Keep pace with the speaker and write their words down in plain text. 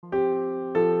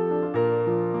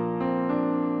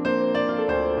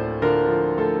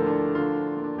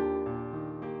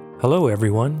Hello,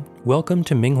 everyone. Welcome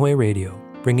to Minghui Radio,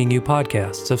 bringing you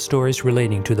podcasts of stories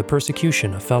relating to the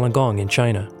persecution of Falun Gong in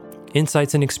China,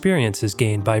 insights and experiences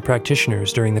gained by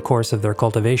practitioners during the course of their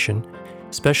cultivation,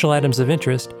 special items of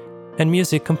interest, and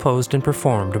music composed and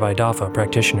performed by DAFA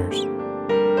practitioners.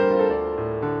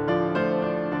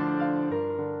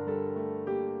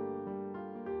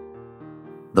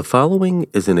 The following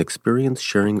is an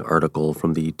experience-sharing article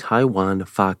from the Taiwan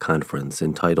Fa Conference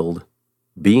entitled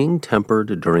Being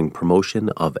Tempered During Promotion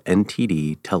of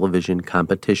NTD Television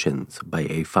Competitions by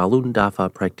a Falun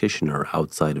Dafa Practitioner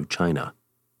Outside of China.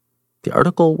 The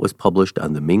article was published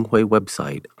on the Minghui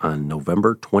website on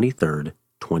November 23,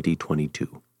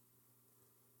 2022.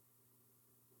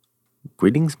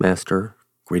 Greetings, Master.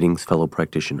 Greetings, fellow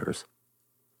practitioners.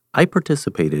 I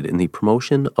participated in the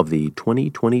promotion of the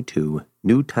 2022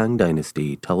 New Tang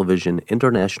Dynasty Television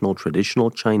International Traditional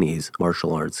Chinese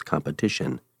Martial Arts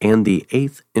Competition and the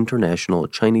 8th International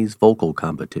Chinese Vocal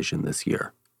Competition this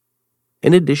year.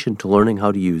 In addition to learning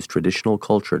how to use traditional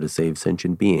culture to save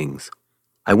sentient beings,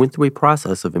 I went through a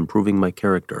process of improving my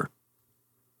character.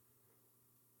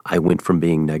 I went from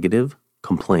being negative,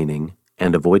 complaining,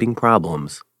 and avoiding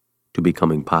problems to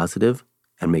becoming positive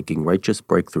and making righteous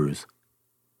breakthroughs.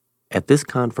 At this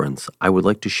conference, I would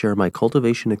like to share my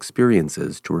cultivation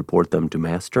experiences to report them to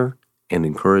Master and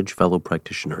encourage fellow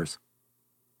practitioners.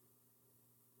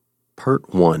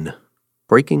 Part 1.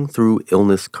 Breaking Through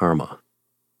Illness Karma.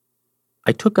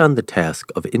 I took on the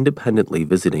task of independently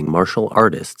visiting martial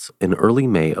artists in early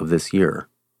May of this year.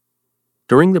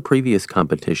 During the previous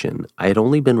competition, I had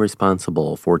only been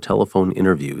responsible for telephone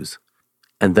interviews,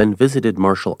 and then visited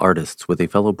martial artists with a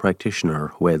fellow practitioner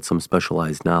who had some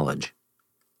specialized knowledge.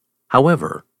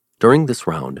 However, during this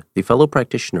round, the fellow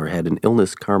practitioner had an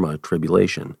illness karma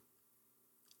tribulation.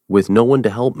 With no one to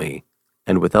help me,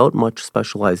 and without much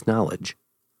specialized knowledge,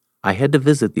 I had to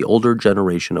visit the older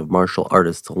generation of martial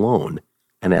artists alone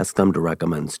and ask them to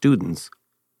recommend students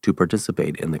to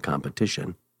participate in the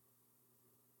competition.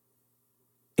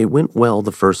 It went well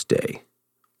the first day.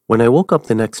 When I woke up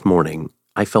the next morning,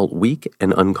 I felt weak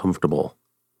and uncomfortable.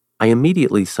 I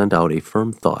immediately sent out a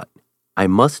firm thought. I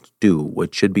must do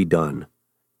what should be done.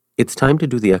 It's time to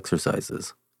do the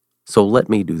exercises, so let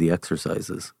me do the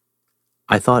exercises.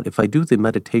 I thought if I do the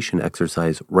meditation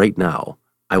exercise right now,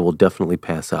 I will definitely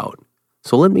pass out,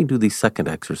 so let me do the second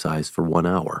exercise for 1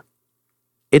 hour.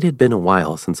 It had been a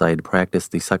while since I had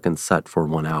practiced the second set for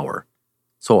 1 hour,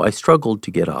 so I struggled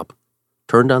to get up,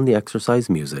 turned on the exercise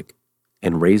music,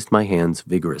 and raised my hands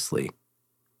vigorously.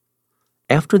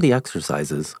 After the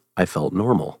exercises, I felt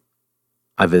normal.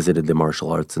 I visited the martial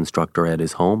arts instructor at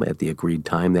his home at the agreed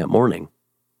time that morning.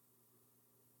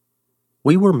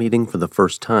 We were meeting for the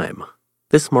first time.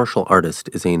 This martial artist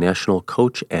is a national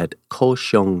coach at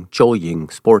Kaohsiung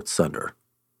Jiuying Sports Center.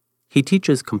 He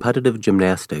teaches competitive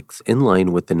gymnastics in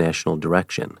line with the national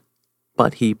direction,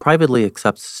 but he privately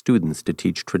accepts students to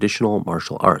teach traditional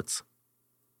martial arts.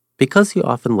 Because he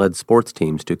often led sports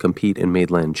teams to compete in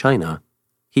mainland China,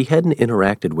 he hadn't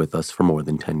interacted with us for more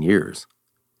than 10 years.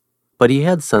 But he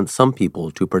had sent some people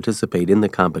to participate in the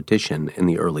competition in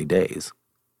the early days.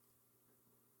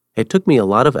 It took me a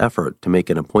lot of effort to make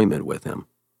an appointment with him.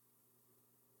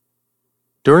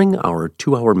 During our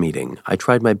 2-hour meeting, I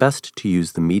tried my best to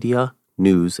use the media,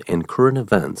 news, and current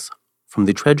events from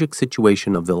the tragic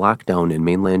situation of the lockdown in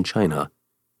mainland China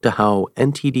to how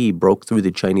NTD broke through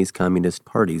the Chinese Communist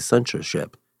Party's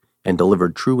censorship and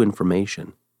delivered true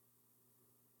information.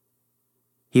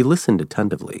 He listened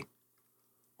attentively.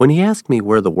 When he asked me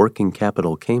where the working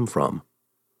capital came from,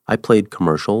 I played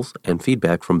commercials and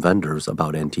feedback from vendors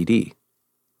about NTD.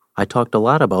 I talked a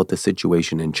lot about the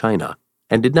situation in China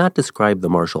and did not describe the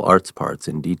martial arts parts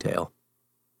in detail.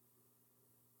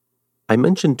 I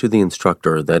mentioned to the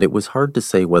instructor that it was hard to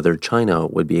say whether China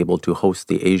would be able to host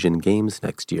the Asian Games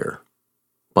next year,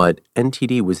 but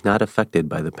NTD was not affected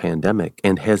by the pandemic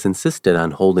and has insisted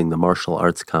on holding the martial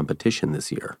arts competition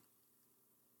this year.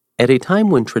 At a time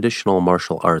when traditional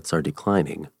martial arts are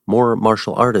declining, more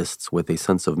martial artists with a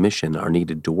sense of mission are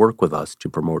needed to work with us to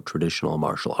promote traditional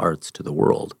martial arts to the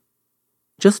world.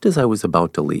 Just as I was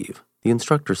about to leave, the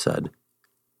instructor said,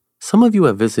 "Some of you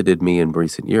have visited me in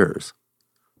recent years,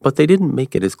 but they didn't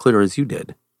make it as clear as you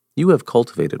did. You have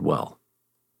cultivated well."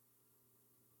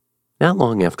 Not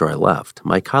long after I left,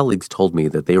 my colleagues told me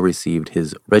that they received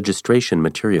his registration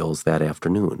materials that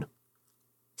afternoon.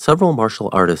 Several martial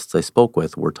artists I spoke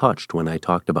with were touched when I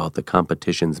talked about the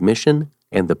competition's mission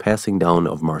and the passing down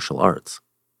of martial arts.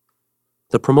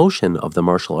 The promotion of the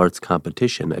martial arts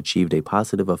competition achieved a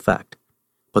positive effect,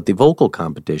 but the vocal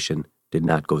competition did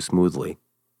not go smoothly.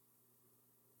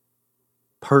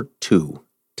 Part 2.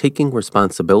 taking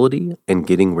responsibility and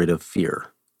getting rid of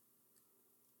fear.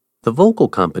 The vocal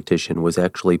competition was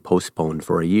actually postponed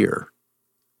for a year.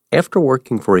 After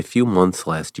working for a few months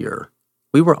last year,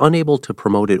 we were unable to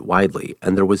promote it widely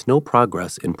and there was no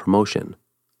progress in promotion.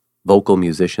 Vocal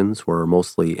musicians were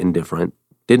mostly indifferent,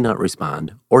 did not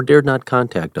respond, or dared not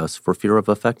contact us for fear of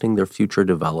affecting their future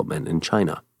development in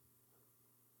China.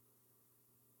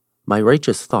 My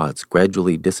righteous thoughts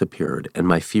gradually disappeared and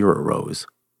my fear arose.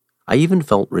 I even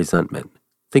felt resentment,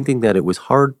 thinking that it was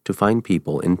hard to find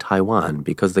people in Taiwan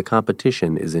because the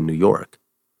competition is in New York.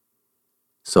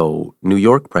 So, New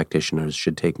York practitioners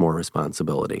should take more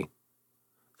responsibility.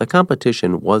 The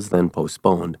competition was then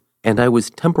postponed, and I was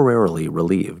temporarily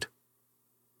relieved.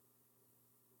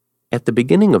 At the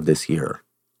beginning of this year,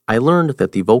 I learned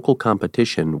that the vocal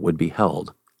competition would be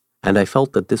held, and I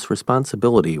felt that this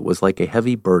responsibility was like a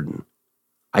heavy burden.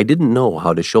 I didn't know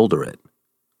how to shoulder it.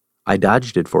 I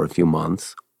dodged it for a few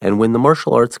months, and when the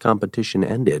martial arts competition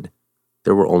ended,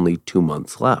 there were only 2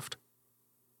 months left.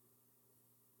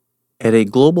 At a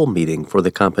global meeting for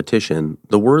the competition,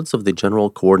 the words of the general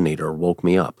coordinator woke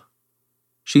me up.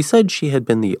 She said she had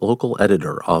been the local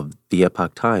editor of the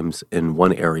Epoch Times in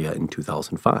one area in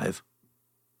 2005.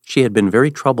 She had been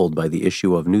very troubled by the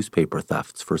issue of newspaper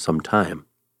thefts for some time.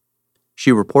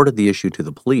 She reported the issue to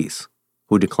the police,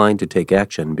 who declined to take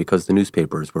action because the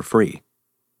newspapers were free.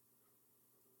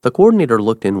 The coordinator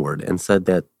looked inward and said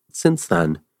that, since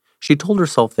then, she told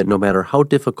herself that no matter how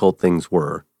difficult things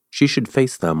were, she should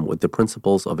face them with the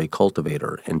principles of a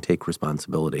cultivator and take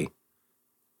responsibility.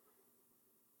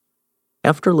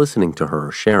 After listening to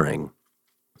her sharing,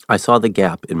 I saw the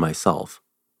gap in myself.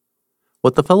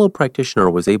 What the fellow practitioner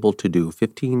was able to do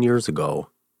 15 years ago,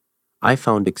 I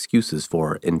found excuses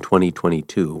for in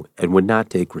 2022 and would not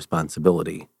take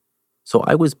responsibility. So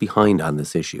I was behind on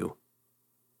this issue.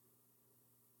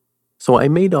 So I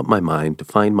made up my mind to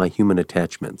find my human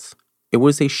attachments. It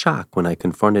was a shock when I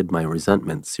confronted my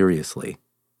resentment seriously.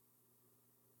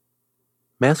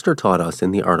 Master taught us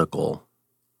in the article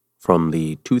from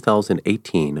the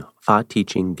 2018 Fa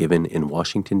teaching given in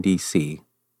Washington, D.C.,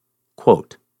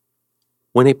 quote,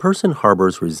 "When a person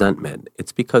harbors resentment,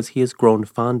 it's because he has grown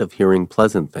fond of hearing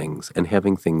pleasant things and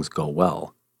having things go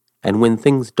well. And when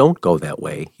things don't go that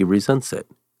way, he resents it.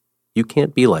 You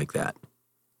can't be like that.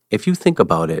 If you think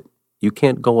about it, you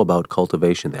can't go about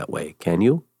cultivation that way, can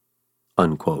you?"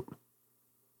 Unquote.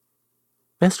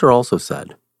 Master also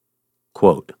said,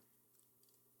 quote,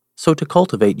 "So to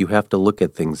cultivate, you have to look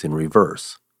at things in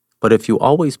reverse. But if you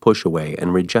always push away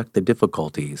and reject the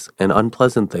difficulties and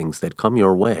unpleasant things that come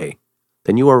your way,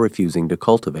 then you are refusing to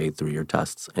cultivate through your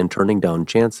tests and turning down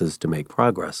chances to make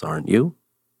progress, aren't you?"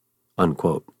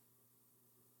 Unquote.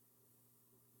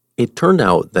 It turned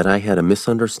out that I had a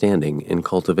misunderstanding in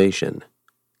cultivation.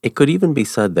 It could even be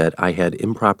said that I had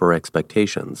improper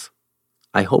expectations.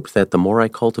 I hoped that the more I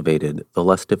cultivated, the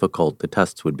less difficult the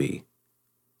tests would be.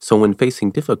 So when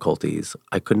facing difficulties,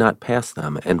 I could not pass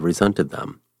them and resented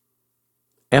them.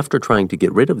 After trying to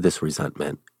get rid of this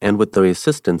resentment, and with the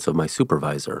assistance of my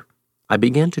supervisor, I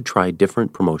began to try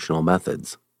different promotional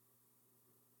methods.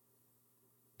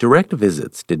 Direct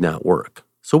visits did not work,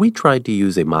 so we tried to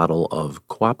use a model of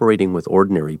cooperating with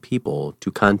ordinary people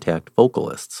to contact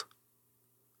vocalists.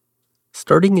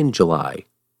 Starting in July,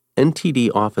 NTD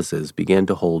offices began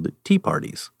to hold tea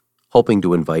parties, hoping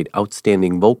to invite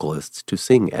outstanding vocalists to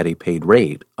sing at a paid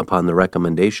rate upon the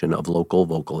recommendation of local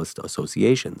vocalist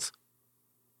associations.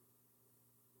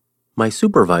 My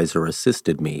supervisor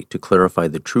assisted me to clarify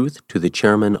the truth to the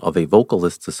chairman of a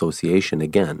vocalists association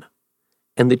again,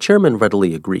 and the chairman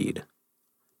readily agreed.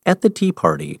 At the tea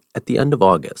party at the end of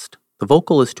August, the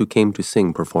vocalist who came to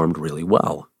sing performed really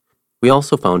well. We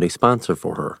also found a sponsor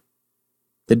for her.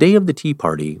 The day of the tea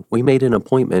party, we made an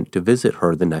appointment to visit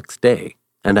her the next day,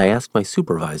 and I asked my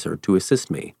supervisor to assist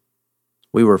me.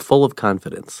 We were full of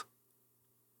confidence.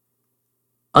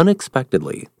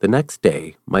 Unexpectedly, the next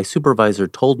day, my supervisor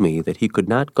told me that he could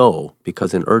not go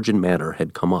because an urgent matter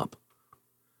had come up.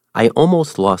 I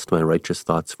almost lost my righteous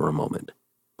thoughts for a moment,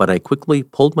 but I quickly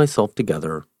pulled myself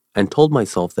together and told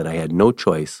myself that I had no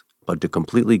choice but to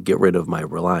completely get rid of my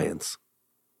reliance.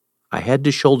 I had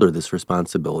to shoulder this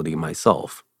responsibility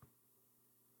myself.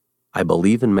 I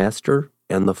believe in Master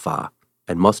and the Fa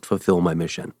and must fulfill my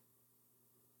mission.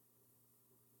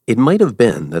 It might have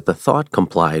been that the thought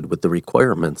complied with the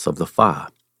requirements of the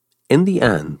Fa. In the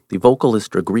end, the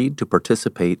vocalist agreed to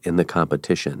participate in the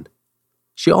competition.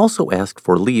 She also asked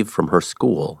for leave from her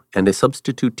school, and a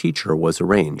substitute teacher was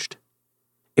arranged.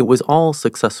 It was all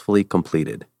successfully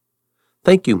completed.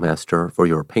 Thank you, Master, for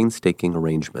your painstaking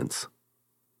arrangements.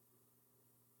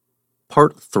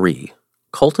 Part 3.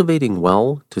 Cultivating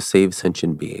well to save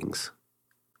sentient beings.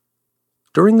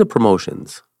 During the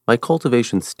promotions, my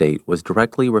cultivation state was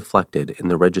directly reflected in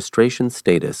the registration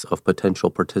status of potential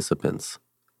participants.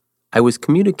 I was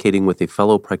communicating with a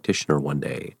fellow practitioner one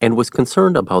day and was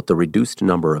concerned about the reduced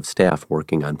number of staff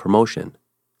working on promotion.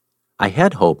 I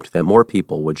had hoped that more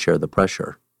people would share the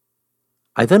pressure.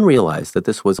 I then realized that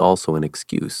this was also an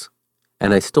excuse,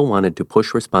 and I still wanted to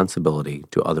push responsibility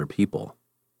to other people.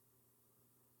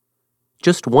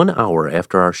 Just 1 hour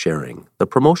after our sharing, the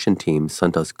promotion team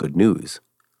sent us good news.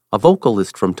 A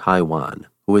vocalist from Taiwan,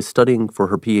 who is studying for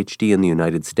her PhD in the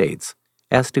United States,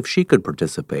 asked if she could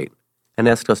participate and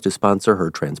asked us to sponsor her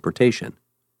transportation.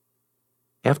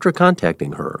 After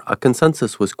contacting her, a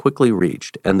consensus was quickly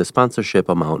reached and the sponsorship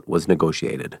amount was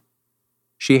negotiated.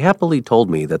 She happily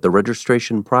told me that the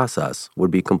registration process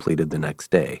would be completed the next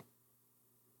day.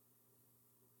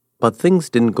 But things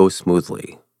didn't go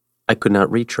smoothly. I could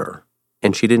not reach her,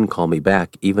 and she didn't call me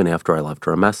back even after I left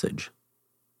her a message.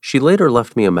 She later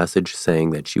left me a message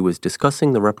saying that she was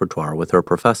discussing the repertoire with her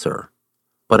professor,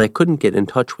 but I couldn't get in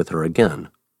touch with her again.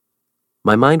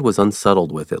 My mind was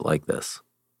unsettled with it like this.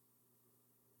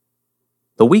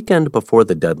 The weekend before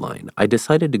the deadline, I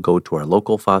decided to go to our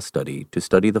local Fa study to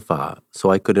study the Fa so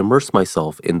I could immerse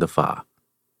myself in the Fa.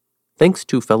 Thanks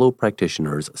to fellow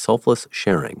practitioners' selfless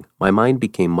sharing, my mind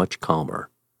became much calmer.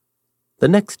 The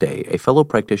next day, a fellow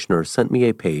practitioner sent me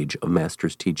a page of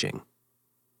Master's teaching.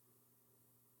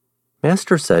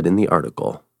 Master said in the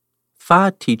article,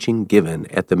 Fa teaching given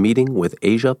at the meeting with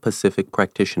Asia Pacific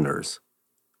practitioners.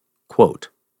 Quote,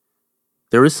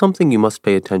 there is something you must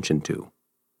pay attention to.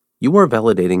 You are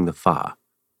validating the Fa,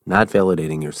 not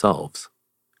validating yourselves.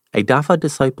 A Dafa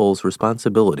disciple's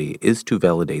responsibility is to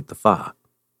validate the Fa.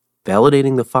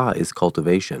 Validating the Fa is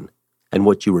cultivation, and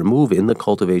what you remove in the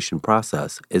cultivation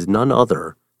process is none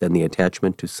other than the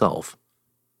attachment to self.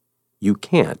 You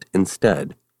can't,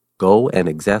 instead, go and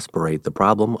exasperate the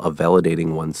problem of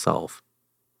validating oneself.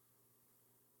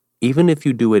 Even if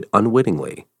you do it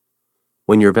unwittingly,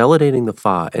 when you're validating the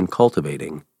Fa and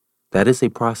cultivating, that is a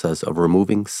process of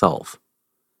removing self,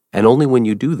 and only when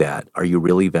you do that are you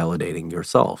really validating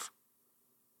yourself.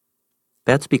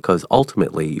 That's because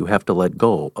ultimately you have to let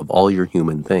go of all your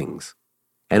human things.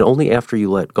 And only after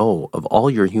you let go of all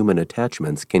your human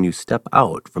attachments can you step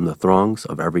out from the throngs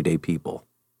of everyday people."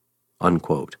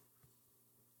 Unquote.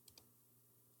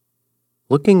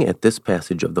 Looking at this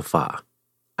passage of the Fa,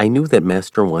 I knew that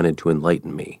Master wanted to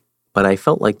enlighten me, but I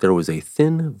felt like there was a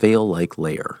thin veil-like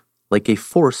layer, like a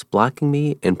force blocking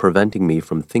me and preventing me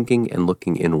from thinking and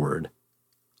looking inward.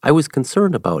 I was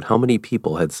concerned about how many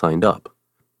people had signed up.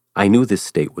 I knew this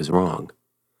state was wrong.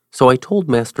 So I told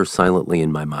Master silently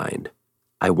in my mind,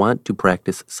 I want to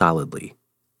practice solidly,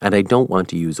 and I don't want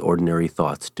to use ordinary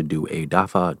thoughts to do a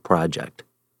Dafa project.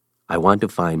 I want to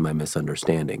find my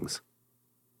misunderstandings.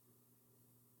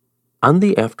 On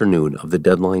the afternoon of the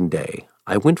deadline day,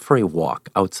 I went for a walk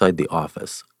outside the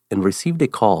office and received a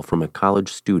call from a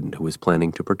college student who was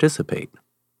planning to participate.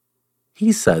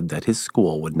 He said that his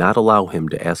school would not allow him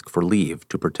to ask for leave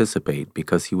to participate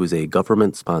because he was a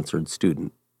government-sponsored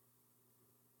student.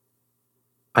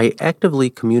 I actively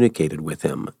communicated with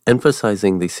him,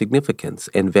 emphasizing the significance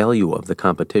and value of the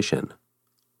competition.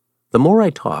 The more I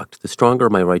talked, the stronger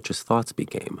my righteous thoughts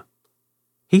became.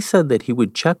 He said that he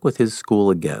would check with his school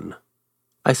again.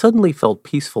 I suddenly felt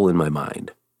peaceful in my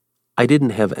mind. I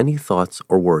didn't have any thoughts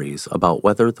or worries about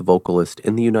whether the vocalist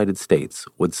in the United States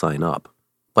would sign up,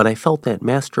 but I felt that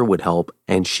Master would help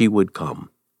and she would come.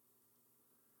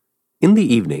 In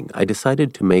the evening, I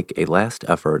decided to make a last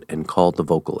effort and called the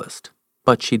vocalist,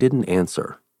 but she didn't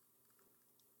answer.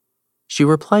 She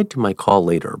replied to my call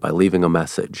later by leaving a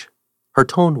message. Her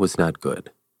tone was not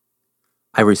good.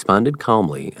 I responded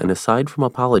calmly, and aside from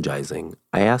apologizing,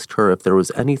 I asked her if there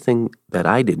was anything that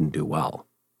I didn't do well.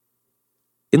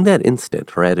 In that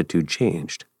instant, her attitude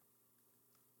changed.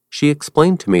 She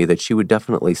explained to me that she would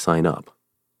definitely sign up.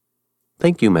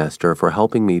 Thank you, Master, for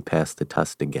helping me pass the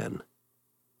test again.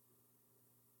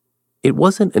 It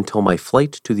wasn't until my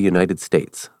flight to the United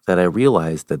States that I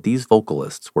realized that these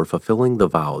vocalists were fulfilling the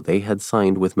vow they had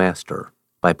signed with Master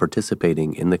by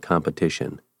participating in the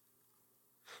competition.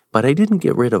 But I didn't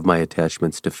get rid of my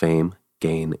attachments to fame,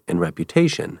 gain, and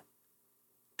reputation.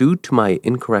 Due to my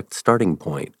incorrect starting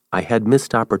point, I had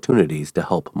missed opportunities to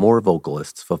help more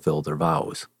vocalists fulfill their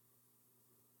vows.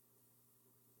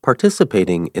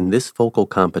 Participating in this vocal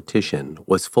competition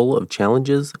was full of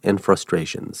challenges and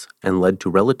frustrations and led to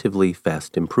relatively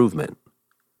fast improvement.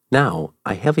 Now,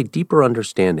 I have a deeper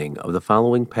understanding of the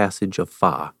following passage of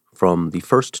Fa from the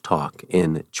first talk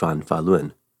in Chuan Fa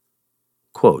Lun.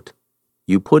 Quote,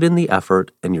 You put in the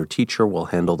effort and your teacher will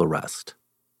handle the rest."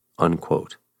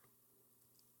 Unquote.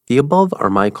 The above are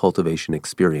my cultivation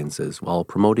experiences while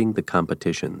promoting the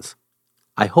competitions.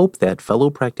 I hope that fellow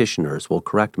practitioners will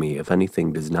correct me if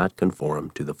anything does not conform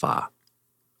to the Fa.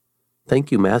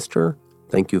 Thank you, Master.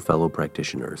 Thank you, fellow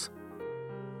practitioners.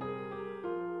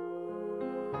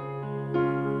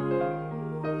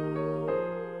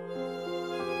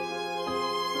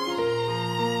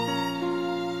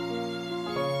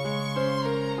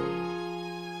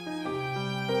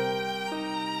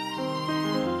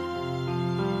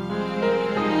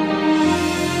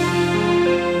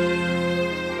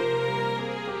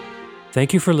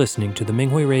 Thank you for listening to the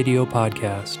Minghui Radio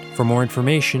podcast. For more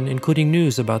information, including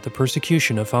news about the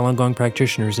persecution of Falun Gong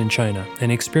practitioners in China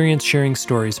and experience-sharing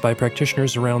stories by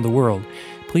practitioners around the world,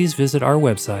 please visit our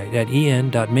website at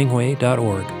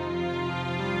en.minghui.org.